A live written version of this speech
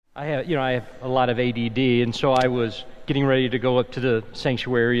I have a lot of ADD, and so I was getting ready to go up to the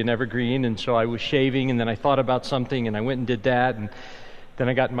sanctuary in Evergreen, and so I was shaving, and then I thought about something, and I went and did that, and then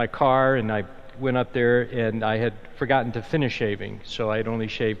I got in my car, and I went up there, and I had forgotten to finish shaving, so I had only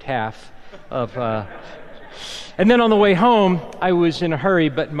shaved half of... And then on the way home, I was in a hurry,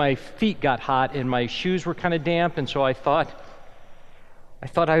 but my feet got hot, and my shoes were kind of damp, and so I thought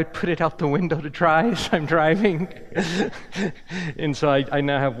I would put it out the window to dry as I'm driving. And so I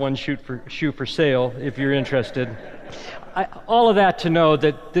now have one shoe for sale, if you're interested. All of that to know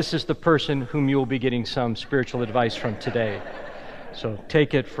that this is the person whom you will be getting some spiritual advice from today. So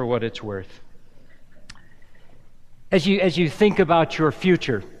take it for what it's worth. As you think about your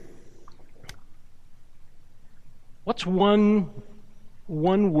future, what's one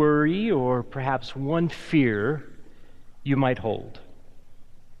worry or perhaps one fear you might hold?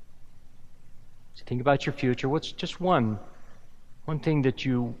 Think about your future. What's just one thing that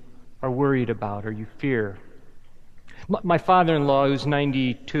you are worried about or you fear? My father-in-law, who's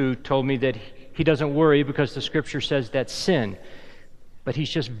 92, told me that he doesn't worry because the Scripture says that's sin, but he's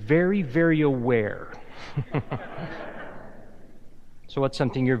just very, very aware. So what's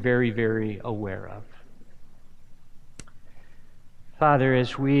something you're very, very aware of? Father,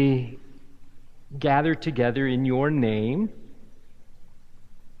 as we gather together in your name,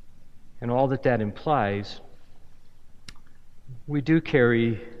 and all that implies, we do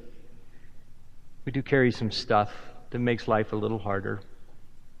carry some stuff that makes life a little harder.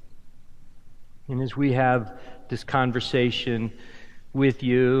 And as we have this conversation with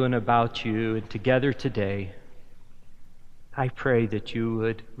you and about you and together today, I pray that you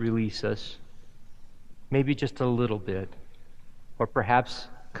would release us, maybe just a little bit, or perhaps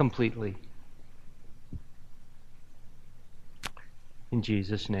completely. In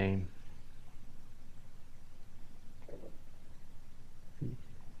Jesus' name.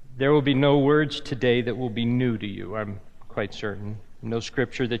 There will be no words today that will be new to you, I'm quite certain. No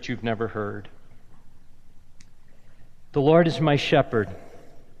scripture that you've never heard. The Lord is my shepherd,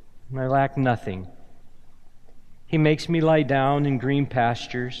 and I lack nothing. He makes me lie down in green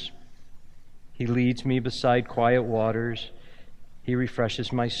pastures. He leads me beside quiet waters. He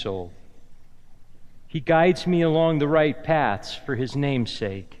refreshes my soul. He guides me along the right paths for His name's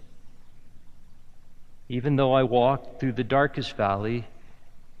sake. Even though I walk through the darkest valley,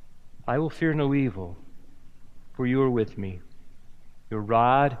 I will fear no evil, for you are with me. Your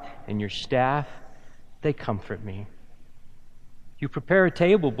rod and your staff, they comfort me. You prepare a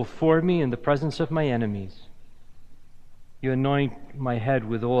table before me in the presence of my enemies. You anoint my head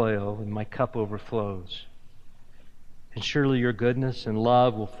with oil, and my cup overflows. And surely your goodness and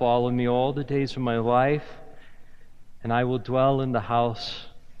love will follow me all the days of my life, and I will dwell in the house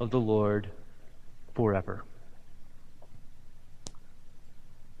of the Lord forever.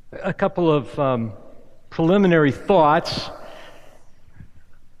 A couple of preliminary thoughts.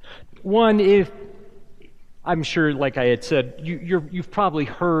 One, if I'm sure, like I had said, you've probably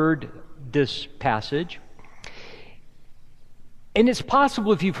heard this passage. And it's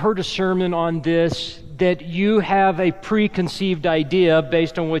possible if you've heard a sermon on this that you have a preconceived idea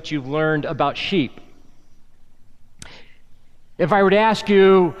based on what you've learned about sheep. If I were to ask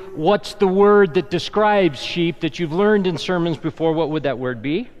you, what's the word that describes sheep that you've learned in sermons before, what would that word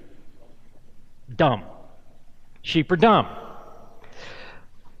be? Dumb. Sheep are dumb.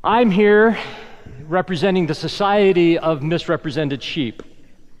 I'm here representing the Society of Misrepresented Sheep.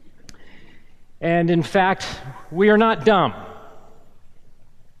 And in fact, we are not dumb.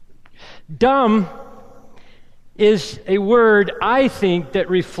 Dumb is a word, I think, that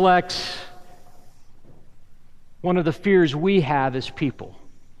reflects one of the fears we have as people.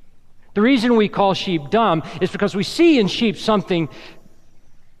 The reason we call sheep dumb is because we see in sheep something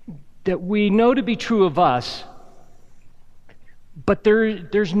that we know to be true of us, but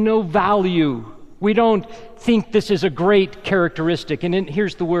there's no value. We don't think this is a great characteristic. And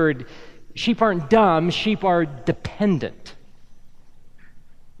here's the word. Sheep aren't dumb, sheep are dependent.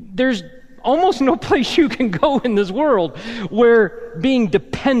 There's almost no place you can go in this world where being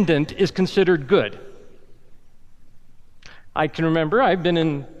dependent is considered good. I can remember I've been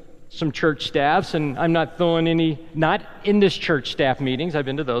in some church staffs, and I'm not not in this church staff meetings, I've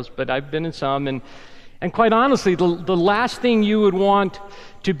been to those, but I've been in some, and quite honestly, the last thing you would want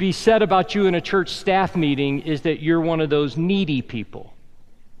to be said about you in a church staff meeting is that you're one of those needy people,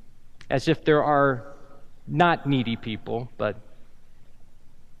 as if there are not needy people. But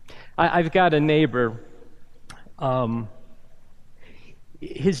I've got a neighbor,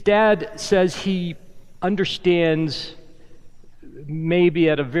 his dad says he understands maybe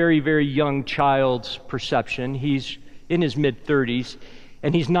at a very, very young child's perception. He's in his mid-30s,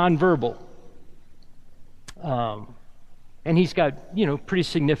 and he's nonverbal. And he's got, pretty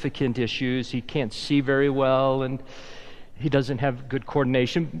significant issues. He can't see very well, and he doesn't have good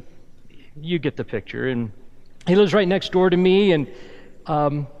coordination. You get the picture. And he lives right next door to me, and,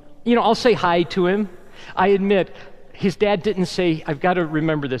 I'll say hi to him. I admit, his dad didn't say, I've got to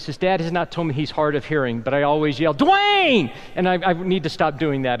remember this, his dad has not told me he's hard of hearing, but I always yell, Dwayne! And I need to stop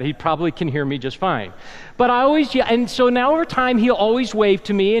doing that. He probably can hear me just fine. But I always yell, and so now over time, he'll always wave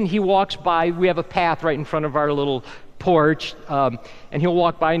to me, and he walks by. We have a path right in front of our little porch, and he'll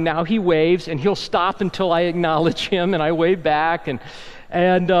walk by, and now he waves, and he'll stop until I acknowledge him, and I wave back, and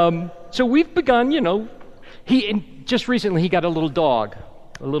so we've begun, just recently he got a little dog,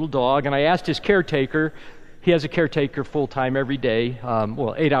 and I asked his caretaker. He has a caretaker full-time every day,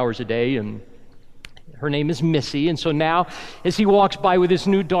 8 hours a day, and her name is Missy. And so now, as he walks by with his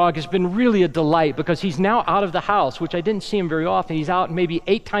new dog, it's been really a delight because he's now out of the house, which I didn't see him very often. He's out maybe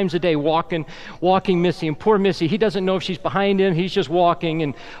 8 times a day walking Missy. And poor Missy, he doesn't know if she's behind him. He's just walking,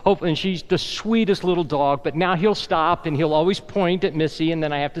 and she's the sweetest little dog. But now he'll stop, and he'll always point at Missy, and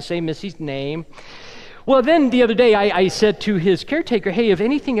then I have to say Missy's name. Well, then the other day I said to his caretaker, hey, if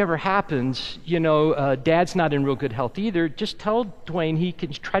anything ever happens, Dad's not in real good health either, just tell Dwayne he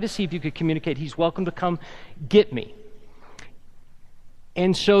can try to see if you could communicate. He's welcome to come get me.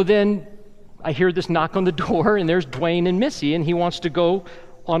 And so then I hear this knock on the door, and there's Dwayne and Missy, and he wants to go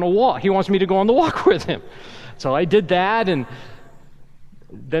on a walk. He wants me to go on the walk with him. So I did that, and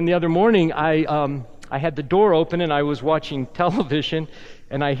then the other morning I had the door open, and I was watching television,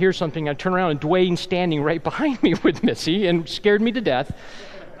 and I hear something. I turn around, and Dwayne's standing right behind me with Missy, and scared me to death.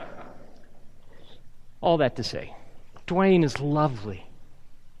 All that to say, Dwayne is lovely.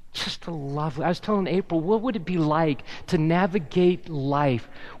 Just a lovely. I was telling April, what would it be like to navigate life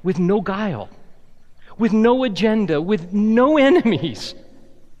with no guile, with no agenda, with no enemies?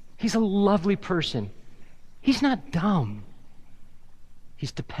 He's a lovely person. He's not dumb.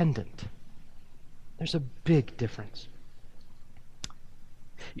 He's dependent. There's a big difference.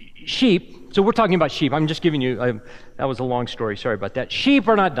 Sheep, so we're talking about sheep. I'm just giving you, that was a long story. Sorry about that. Sheep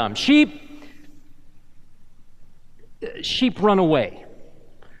are not dumb. Sheep run away.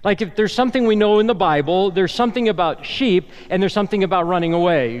 Like if there's something we know in the Bible, there's something about sheep, and there's something about running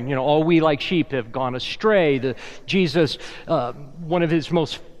away. All we like sheep have gone astray. Jesus, one of his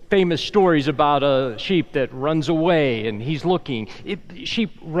most famous stories about a sheep that runs away, and he's looking.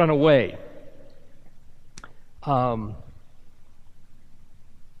 Sheep run away.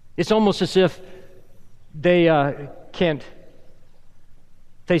 It's almost as if they can't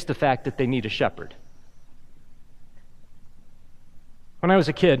face the fact that they need a shepherd. When I was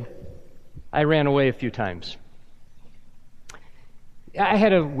a kid, I ran away a few times. I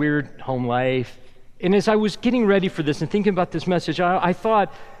had a weird home life, and as I was getting ready for this and thinking about this message, I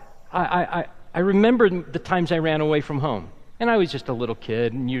thought, I remembered the times I ran away from home. And I was just a little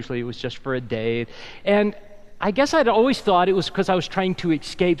kid, and usually it was just for a day. And I guess I'd always thought it was because I was trying to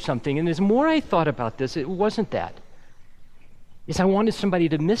escape something. And as more I thought about this, it wasn't that. It's I wanted somebody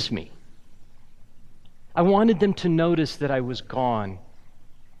to miss me. I wanted them to notice that I was gone.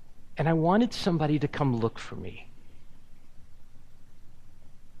 And I wanted somebody to come look for me.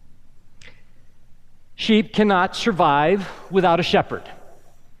 Sheep cannot survive without a shepherd.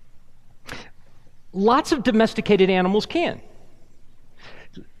 Lots of domesticated animals can.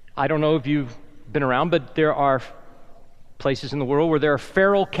 I don't know if you've been around, but there are places in the world where there are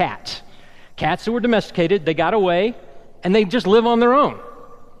feral cats. Cats that were domesticated, they got away, and they just live on their own.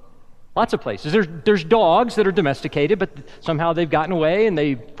 Lots of places. There's dogs that are domesticated, but somehow they've gotten away, and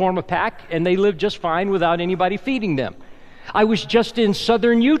they form a pack, and they live just fine without anybody feeding them. I was just in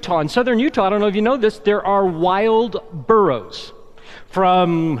southern Utah. In southern Utah, I don't know if you know this, there are wild burros.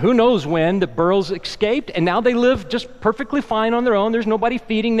 From who knows when the burros escaped, and now they live just perfectly fine on their own. There's nobody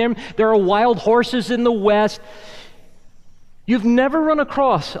feeding them. There are wild horses in the west. You've never run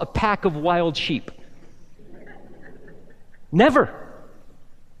across a pack of wild sheep. Never.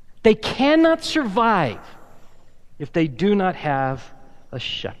 They cannot survive if they do not have a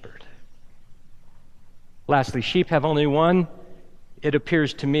shepherd. Lastly, sheep have only one, it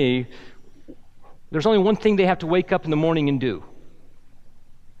appears to me, there's only one thing they have to wake up in the morning and do.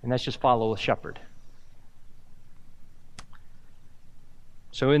 And that's just follow a shepherd.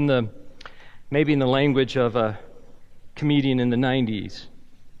 So maybe in the language of a comedian in the 90s,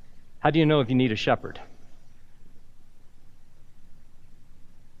 how do you know if you need a shepherd?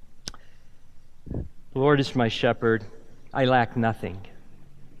 The Lord is my shepherd, I lack nothing.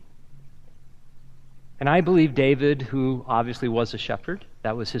 And I believe David, who obviously was a shepherd,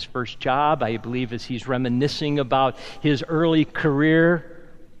 that was his first job. I believe as he's reminiscing about his early career,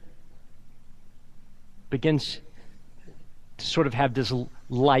 begins to sort of have this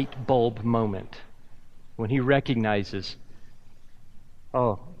light bulb moment when he recognizes,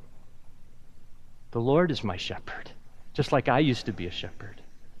 oh, the Lord is my shepherd, just like I used to be a shepherd.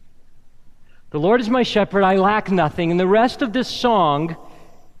 The Lord is my shepherd, I lack nothing. And the rest of this song,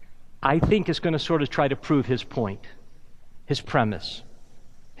 I think, is going to sort of try to prove his point, his premise,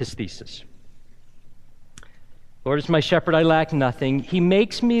 his thesis. Lord is my shepherd, I lack nothing. He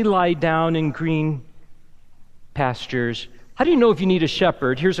makes me lie down in green pastures. How do you know if you need a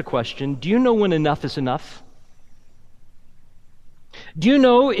shepherd? Here's a question. Do you know when enough is enough? Do you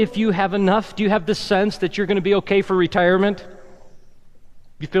know if you have enough? Do you have the sense that you're going to be okay for retirement?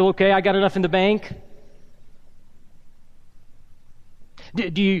 You feel okay? I got enough in the bank?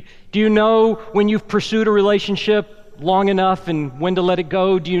 Do you know when you've pursued a relationship long enough and when to let it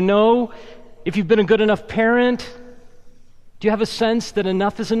go? Do you know if you've been a good enough parent? Do you have a sense that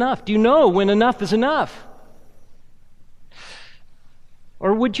enough is enough? Do you know when enough is enough?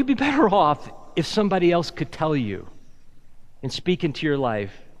 Or would you be better off if somebody else could tell you and speak into your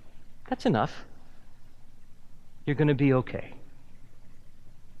life, that's enough. You're going to be okay.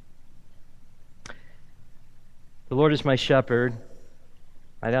 The Lord is my shepherd.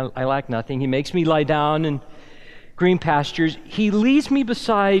 I lack nothing. He makes me lie down in green pastures. He leads me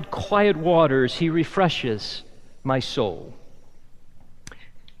beside quiet waters. He refreshes my soul.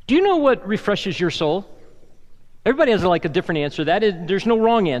 Do you know what refreshes your soul? Everybody has like a different answer. There's no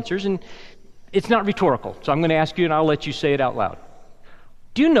wrong answers, and it's not rhetorical. So I'm going to ask you, and I'll let you say it out loud.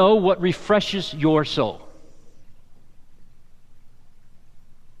 Do you know what refreshes your soul?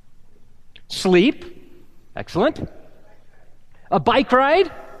 Sleep. Excellent. A bike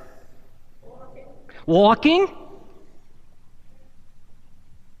ride? Walking?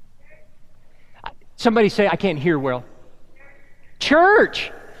 Somebody say, I can't hear well.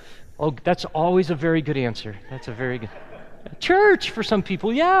 Church. Oh, that's always a very good answer. That's a very good. Church for some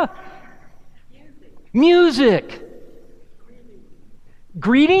people, yeah. Music.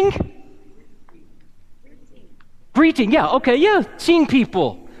 Greeting? Greeting, yeah, okay, yeah. Seeing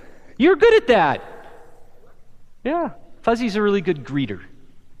people. You're good at that. Yeah. Fuzzy's a really good greeter.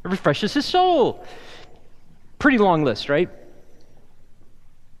 It refreshes his soul. Pretty long list, right?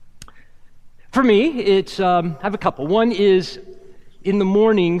 For me, it's I have a couple. One is in the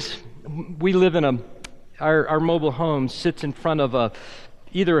mornings, we live in our mobile home sits in front of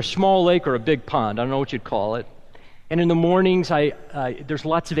either a small lake or a big pond. I don't know what you'd call it. And in the mornings, there's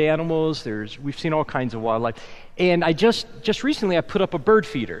lots of animals. We've seen all kinds of wildlife. And I just recently I put up a bird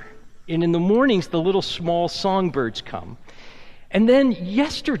feeder. And in the mornings, the little small songbirds come. And then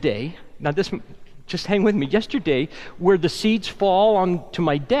yesterday, now this, just hang with me, yesterday, where the seeds fall onto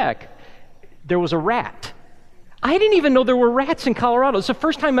my deck, there was a rat. I didn't even know there were rats in Colorado. It's the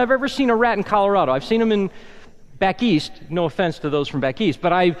first time I've ever seen a rat in Colorado. I've seen them in back east, no offense to those from back east,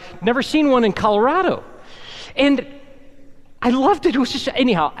 but I've never seen one in Colorado. And I loved it. It was just,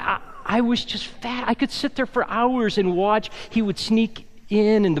 anyhow, I was just fat. I could sit there for hours and watch. He would sneak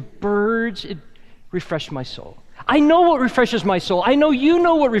in, and the birds, it refreshed my soul. I know what refreshes my soul. I know you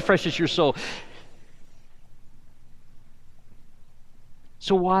know what refreshes your soul.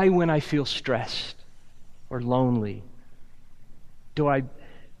 So why, when I feel stressed or lonely, do I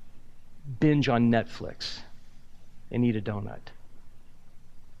binge on Netflix and eat a donut?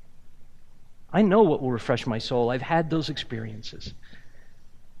 I know what will refresh my soul. I've had those experiences.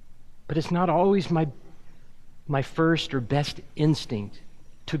 But it's not always my first or best instinct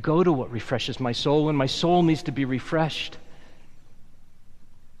to go to what refreshes my soul when my soul needs to be refreshed.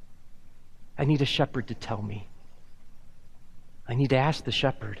 I need a shepherd to tell me. I need to ask the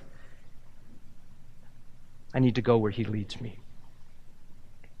shepherd. I need to go where he leads me.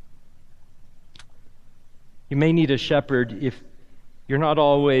 You may need a shepherd if you're not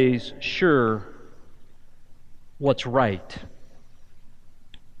always sure what's right.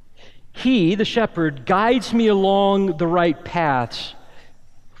 He, the shepherd, guides me along the right paths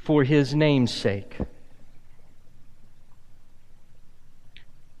for his name's sake.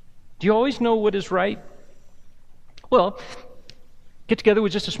 Do you always know what is right? Well, get together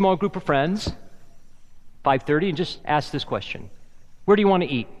with just a small group of friends, 5:30, and just ask this question. Where do you want to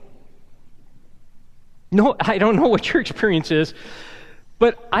eat? No, I don't know what your experience is,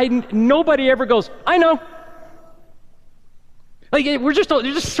 but nobody ever goes, I know. Like, there's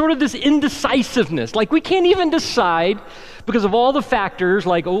just sort of this indecisiveness. Like, we can't even decide because of all the factors,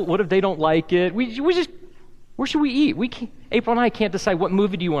 like, oh, what if they don't like it? We just, where should we eat? April and I can't decide what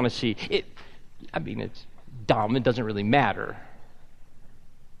movie do you want to see. It's dumb. It doesn't really matter.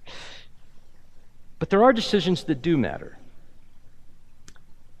 But there are decisions that do matter.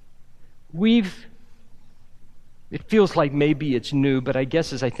 We've It feels like maybe it's new, but I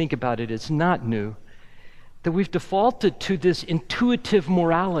guess as I think about it, it's not new. That we've defaulted to this intuitive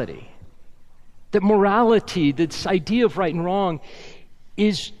morality. That morality, this idea of right and wrong,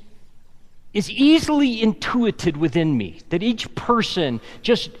 is easily intuited within me. That each person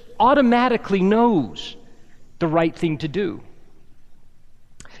just automatically knows the right thing to do.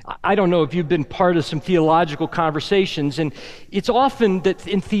 I don't know if you've been part of some theological conversations, and it's often that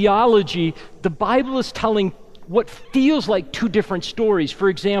in theology, the Bible is telling what feels like two different stories. For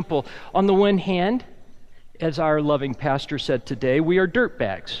example, on the one hand, as our loving pastor said today, we are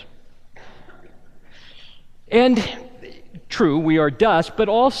dirtbags. And true, we are dust, but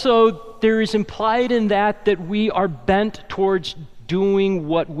also there is implied in that we are bent towards doing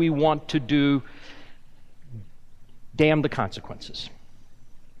what we want to do, damn the consequences.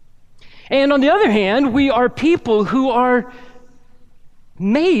 And on the other hand, we are people who are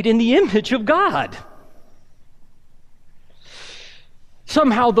made in the image of God.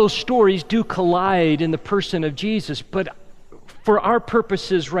 Somehow those stories do collide in the person of Jesus, but for our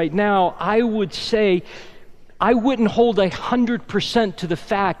purposes right now, I would say I wouldn't hold 100% to the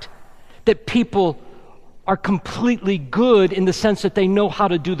fact that people are completely good in the sense that they know how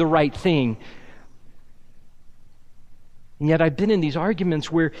to do the right thing. And yet I've been in these arguments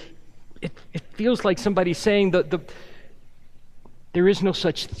where it feels like somebody's saying that there is no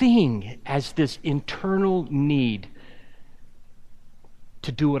such thing as this internal need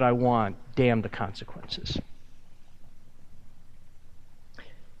to do what I want, damn the consequences.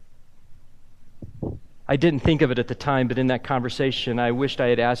 I didn't think of it at the time, but in that conversation, I wished I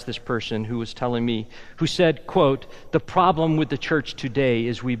had asked this person who was telling me, who said, quote, "The problem with the church today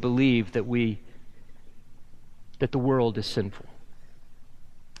is we believe that the world is sinful."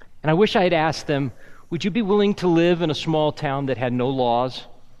 And I wish I had asked them, would you be willing to live in a small town that had no laws?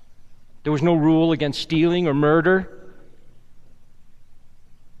 There was no rule against stealing or murder?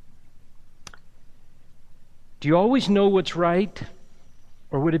 Do you always know what's right?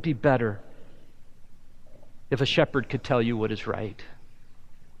 Or would it be better if a shepherd could tell you what is right?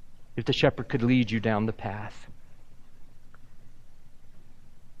 If the shepherd could lead you down the path?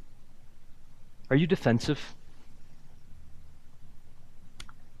 Are you defensive?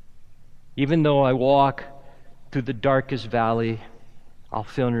 Even though I walk through the darkest valley, I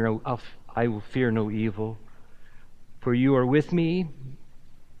will fear no evil. For you are with me,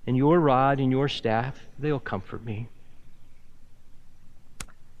 and your rod and your staff, they'll comfort me.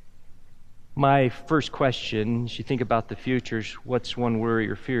 My first question, as you think about the futures, what's one worry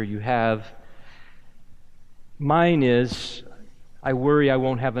or fear you have? Mine is, I worry I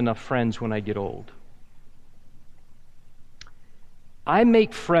won't have enough friends when I get old. I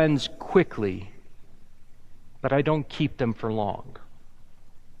make friends quickly, but I don't keep them for long.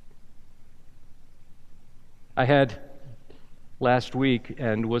 I had last week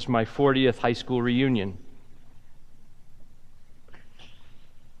and was my 40th high school reunion.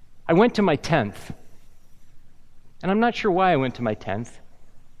 I went to my 10th, and I'm not sure why I went to my 10th.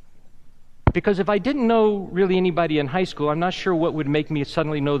 Because if I didn't know really anybody in high school, I'm not sure what would make me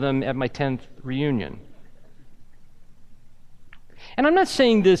suddenly know them at my 10th reunion. And I'm not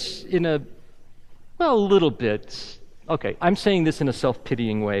saying this in a little bit. Okay, I'm saying this in a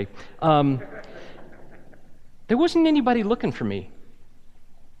self-pitying way. There wasn't anybody looking for me.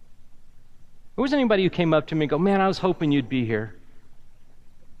 There wasn't anybody who came up to me and go, "Man, I was hoping you'd be here."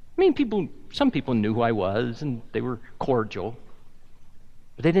 I mean, some people knew who I was, and they were cordial,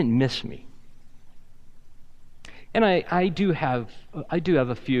 but they didn't miss me. And I do have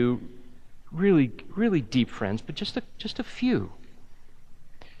a few really, really deep friends, but just a few.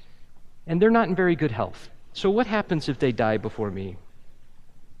 And they're not in very good health. So what happens if they die before me?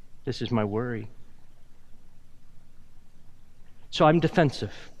 This is my worry. So I'm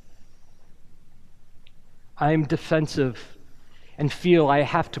defensive. I'm defensive and feel I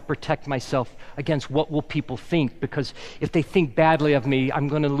have to protect myself against what will people think, because if they think badly of me, I'm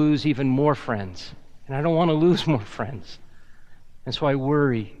going to lose even more friends. And I don't want to lose more friends. And so I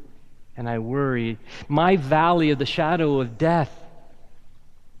worry, and I worry. My valley of the shadow of death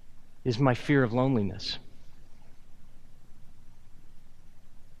is my fear of loneliness.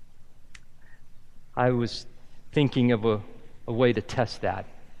 I was thinking of a way to test that.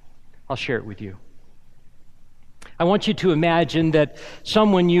 I'll share it with you. I want you to imagine that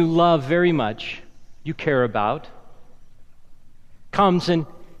someone you love very much, you care about, comes and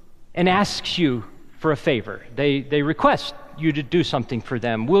asks you for a favor. They request you to do something for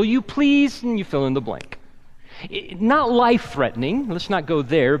them. Will you please? And you fill in the blank. Not life-threatening, let's not go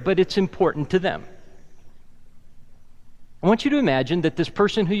there, but it's important to them. I want you to imagine that this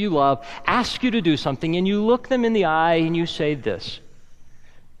person who you love asks you to do something, and you look them in the eye and you say this: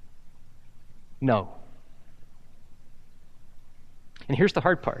 no. And here's the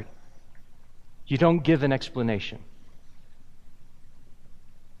hard part. You don't give an explanation.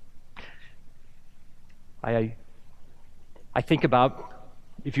 I think about,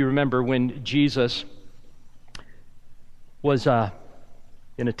 if you remember, when Jesus was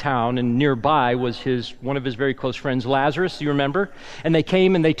in a town, and nearby was one of his very close friends, Lazarus, do you remember? And they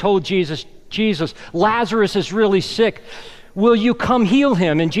came and they told Jesus, Lazarus is really sick. Will you come heal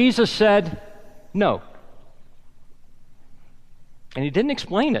him? And Jesus said, no. And he didn't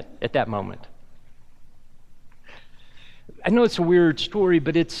explain it at that moment. I know it's a weird story,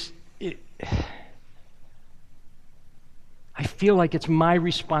 but I feel like it's my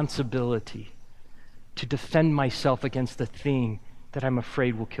responsibility to defend myself against the thing that I'm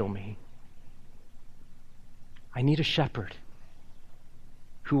afraid will kill me. I need a shepherd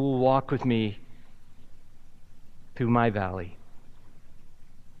who will walk with me through my valley.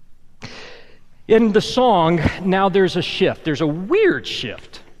 In the song, now there's a shift. There's a weird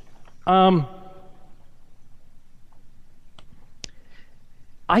shift. I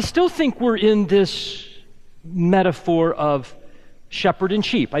still think we're in this metaphor of shepherd and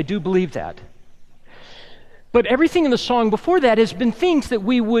sheep. I do believe that. But everything in the song before that has been things that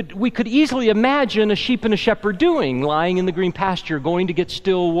we could easily imagine a sheep and a shepherd doing: lying in the green pasture, going to get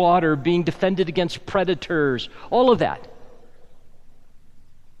still water, being defended against predators, all of that.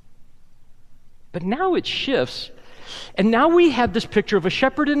 But now it shifts, and now we have this picture of a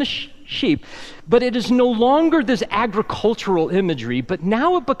shepherd and a sheep, but it is no longer this agricultural imagery, but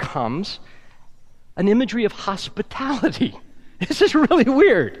now it becomes an imagery of hospitality. This is really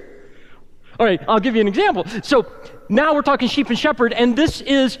weird. All right, I'll give you an example. So now we're talking sheep and shepherd, and this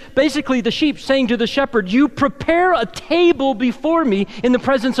is basically the sheep saying to the shepherd, you prepare a table before me in the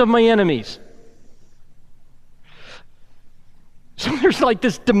presence of my enemies. So there's like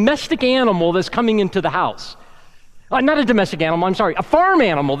this domestic animal that's coming into the house. Not a domestic animal, I'm sorry, a farm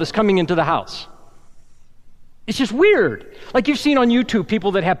animal that's coming into the house. It's just weird. Like you've seen on YouTube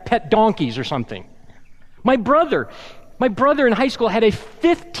people that have pet donkeys or something. My brother in high school had a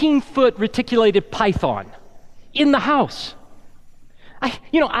 15-foot reticulated python in the house.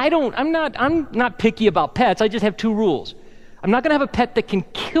 I'm not picky about pets. I just have two rules. I'm not going to have a pet that can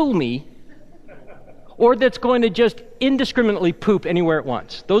kill me or that's going to just indiscriminately poop anywhere it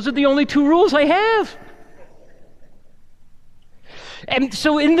wants. Those are the only two rules I have. And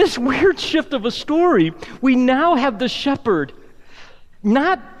so in this weird shift of a story, we now have the shepherd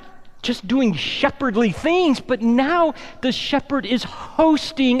not just doing shepherdly things, but now the shepherd is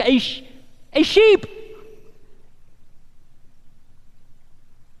hosting a sheep.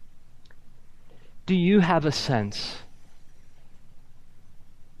 Do you have a sense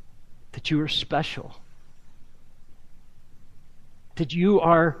that you are special? That you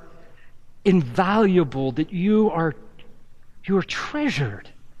are invaluable, that you are treasured?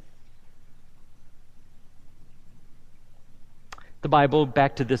 The Bible,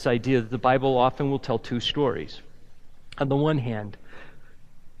 back to this idea that the Bible often will tell two stories. On the one hand,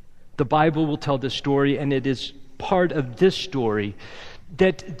 the Bible will tell this story, and it is part of this story,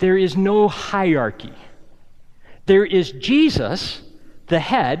 that there is no hierarchy. There is Jesus, the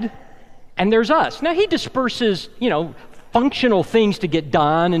head, and there's us. Now, he disperses, functional things to get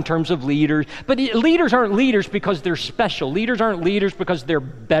done in terms of leaders, but leaders aren't leaders because they're special. Leaders aren't leaders because they're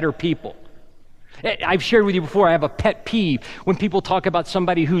better people. I've shared with you before, I have a pet peeve when people talk about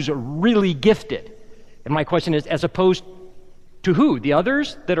somebody who's really gifted. And my question is, as opposed to who? The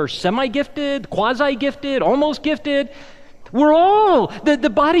others that are semi-gifted, quasi-gifted, almost gifted? We're all the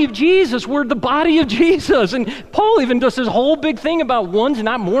body of Jesus. We're the body of Jesus. And Paul even does this whole big thing about one's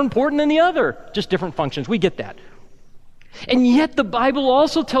not more important than the other. Just different functions. We get that. And yet the Bible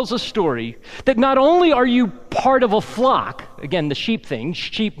also tells a story that not only are you part of a flock, again, the sheep thing,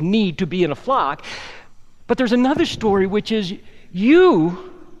 sheep need to be in a flock, but there's another story which is you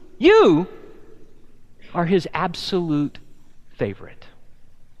are his absolute favorite.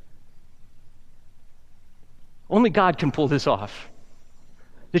 Only God can pull this off.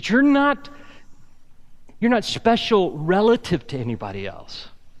 That you're not special relative to anybody else.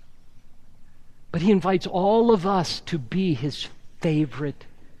 But he invites all of us to be his favorite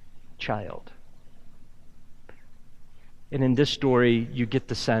child. And in this story, you get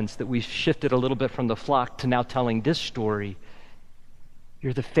the sense that we've shifted a little bit from the flock to now telling this story.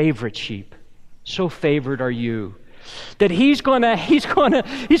 You're the favorite sheep. So favored are you that he's gonna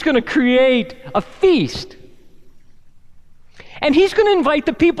create a feast. And he's gonna invite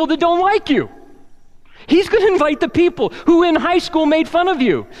the people that don't like you. He's going to invite the people who in high school made fun of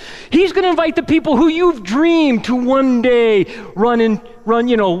you. He's going to invite the people who you've dreamed to one day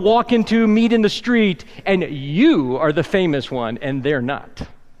walk into, meet in the street, and you are the famous one, and they're not.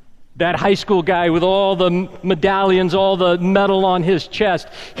 That high school guy with all the medallions, all the metal on his chest,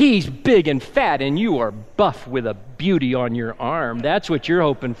 he's big and fat, and you are buff with a beauty on your arm. That's what you're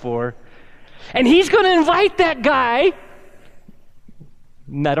hoping for. And he's going to invite that guy,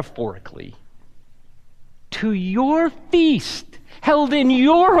 metaphorically, to your feast, held in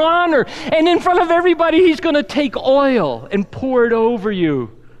your honor. And in front of everybody, he's going to take oil and pour it over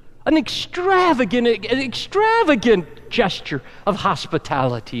you. An extravagant gesture of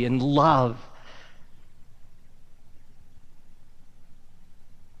hospitality and love.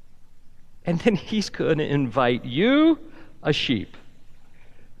 And then he's going to invite you, a sheep,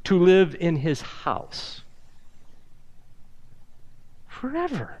 to live in his house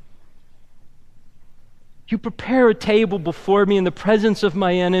forever. You prepare a table before me in the presence of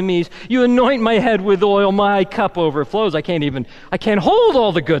my enemies. You anoint my head with oil. My cup overflows. I can't hold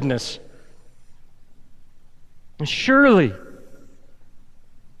all the goodness. And surely,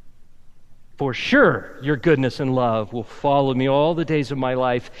 for sure, your goodness and love will follow me all the days of my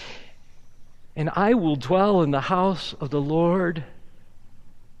life, and I will dwell in the house of the Lord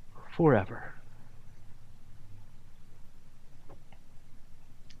forever.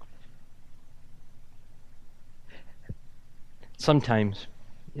 Sometimes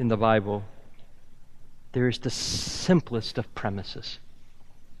in the Bible, there is the simplest of premises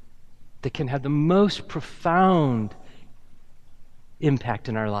that can have the most profound impact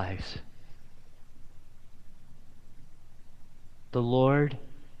in our lives. The Lord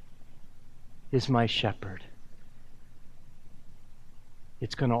is my shepherd.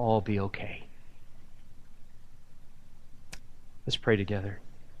 It's going to all be okay. Let's pray together.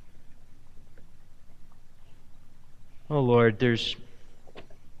 Oh Lord, there's,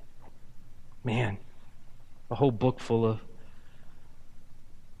 a whole book full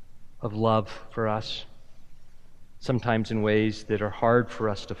of love for us, sometimes in ways that are hard for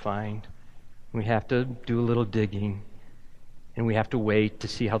us to find. We have to do a little digging, and we have to wait to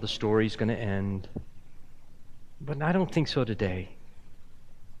see how the story's going to end. But I don't think so today.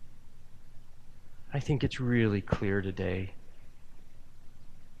 I think it's really clear today.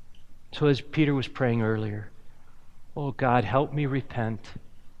 So as Peter was praying earlier, oh God, help me repent.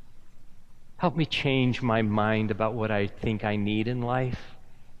 Help me change my mind about what I think I need in life.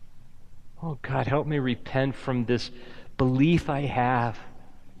 Oh God, help me repent from this belief I have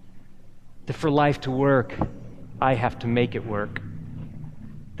that for life to work, I have to make it work.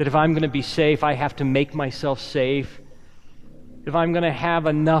 That if I'm going to be safe, I have to make myself safe. If I'm going to have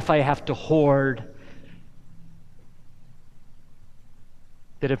enough, I have to hoard.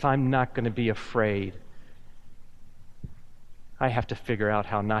 That if I'm not going to be afraid, I have to figure out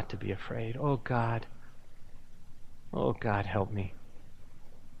how not to be afraid. Oh God, help me.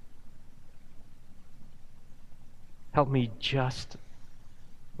 Help me just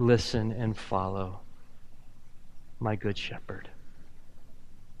listen and follow my good shepherd.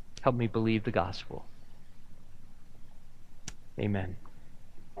 Help me believe the gospel. Amen.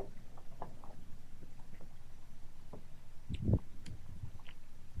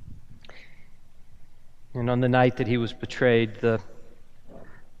 And on the night that he was betrayed, the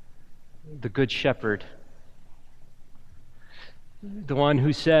good shepherd, the one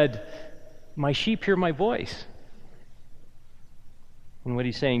who said, "My sheep hear my voice." And what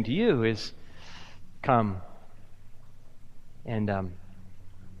he's saying to you is, come and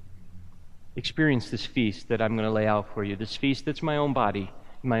experience this feast that I'm going to lay out for you, this feast that's my own body,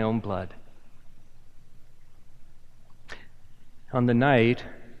 my own blood. On the night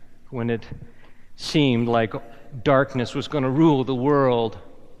when it seemed like darkness was going to rule the world,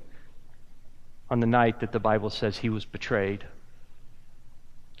 on the night that the Bible says he was betrayed.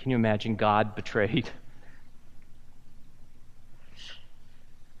 Can you imagine God betrayed?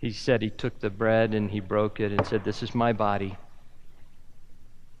 He said he took the bread and he broke it and said, "This is my body."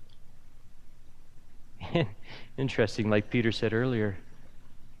 And interesting, like Peter said earlier,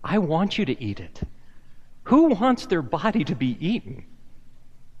 I want you to eat it. Who wants their body to be eaten?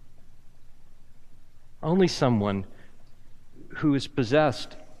 Only someone who is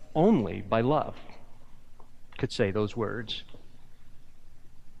possessed only by love could say those words.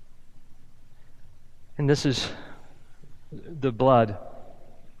 And this is the blood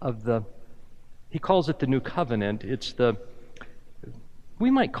of he calls it the new covenant.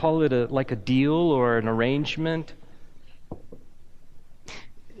 We might call it like a deal or an arrangement.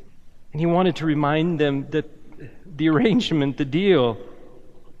 And he wanted to remind them that the arrangement, the deal,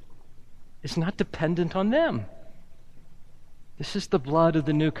 is not dependent on them. This is the blood of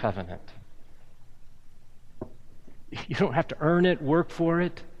the new covenant. You don't have to earn it, work for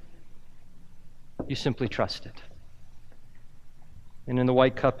it. You simply trust it. And in the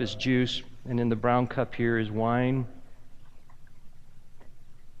white cup is juice, and in the brown cup here is wine.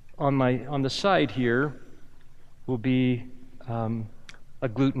 On the side here will be a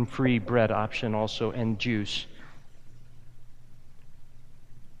gluten-free bread option also, and juice.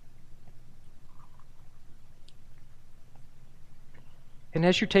 And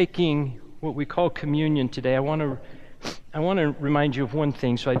as you're taking what we call communion today, I want to remind you of one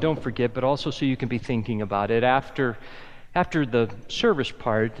thing so I don't forget, but also so you can be thinking about it. After the service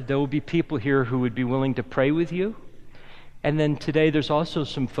part, there will be people here who would be willing to pray with you. And then today there's also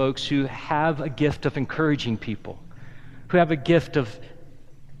some folks who have a gift of encouraging people, who have a gift of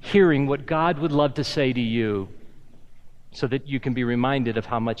hearing what God would love to say to you so that you can be reminded of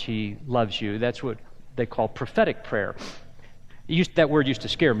how much He loves you. That's what they call prophetic prayer. That word used to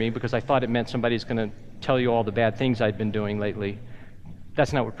scare me because I thought it meant somebody's going to tell you all the bad things I'd been doing lately.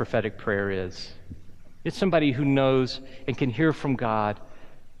 That's not what prophetic prayer is. It's somebody who knows and can hear from God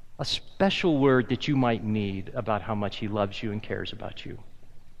a special word that you might need about how much He loves you and cares about you.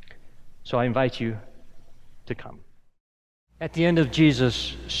 So I invite you to come. At the end of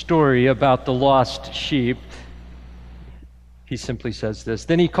Jesus' story about the lost sheep, He simply says this.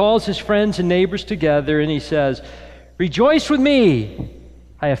 Then He calls His friends and neighbors together and He says, "Rejoice with me,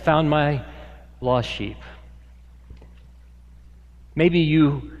 I have found my lost sheep." Maybe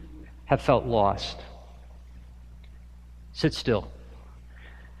you have felt lost. Sit still.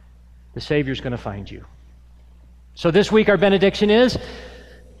 The Savior's going to find you. So this week our benediction is,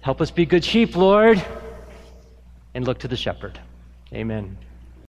 help us be good sheep, Lord, and look to the shepherd. Amen.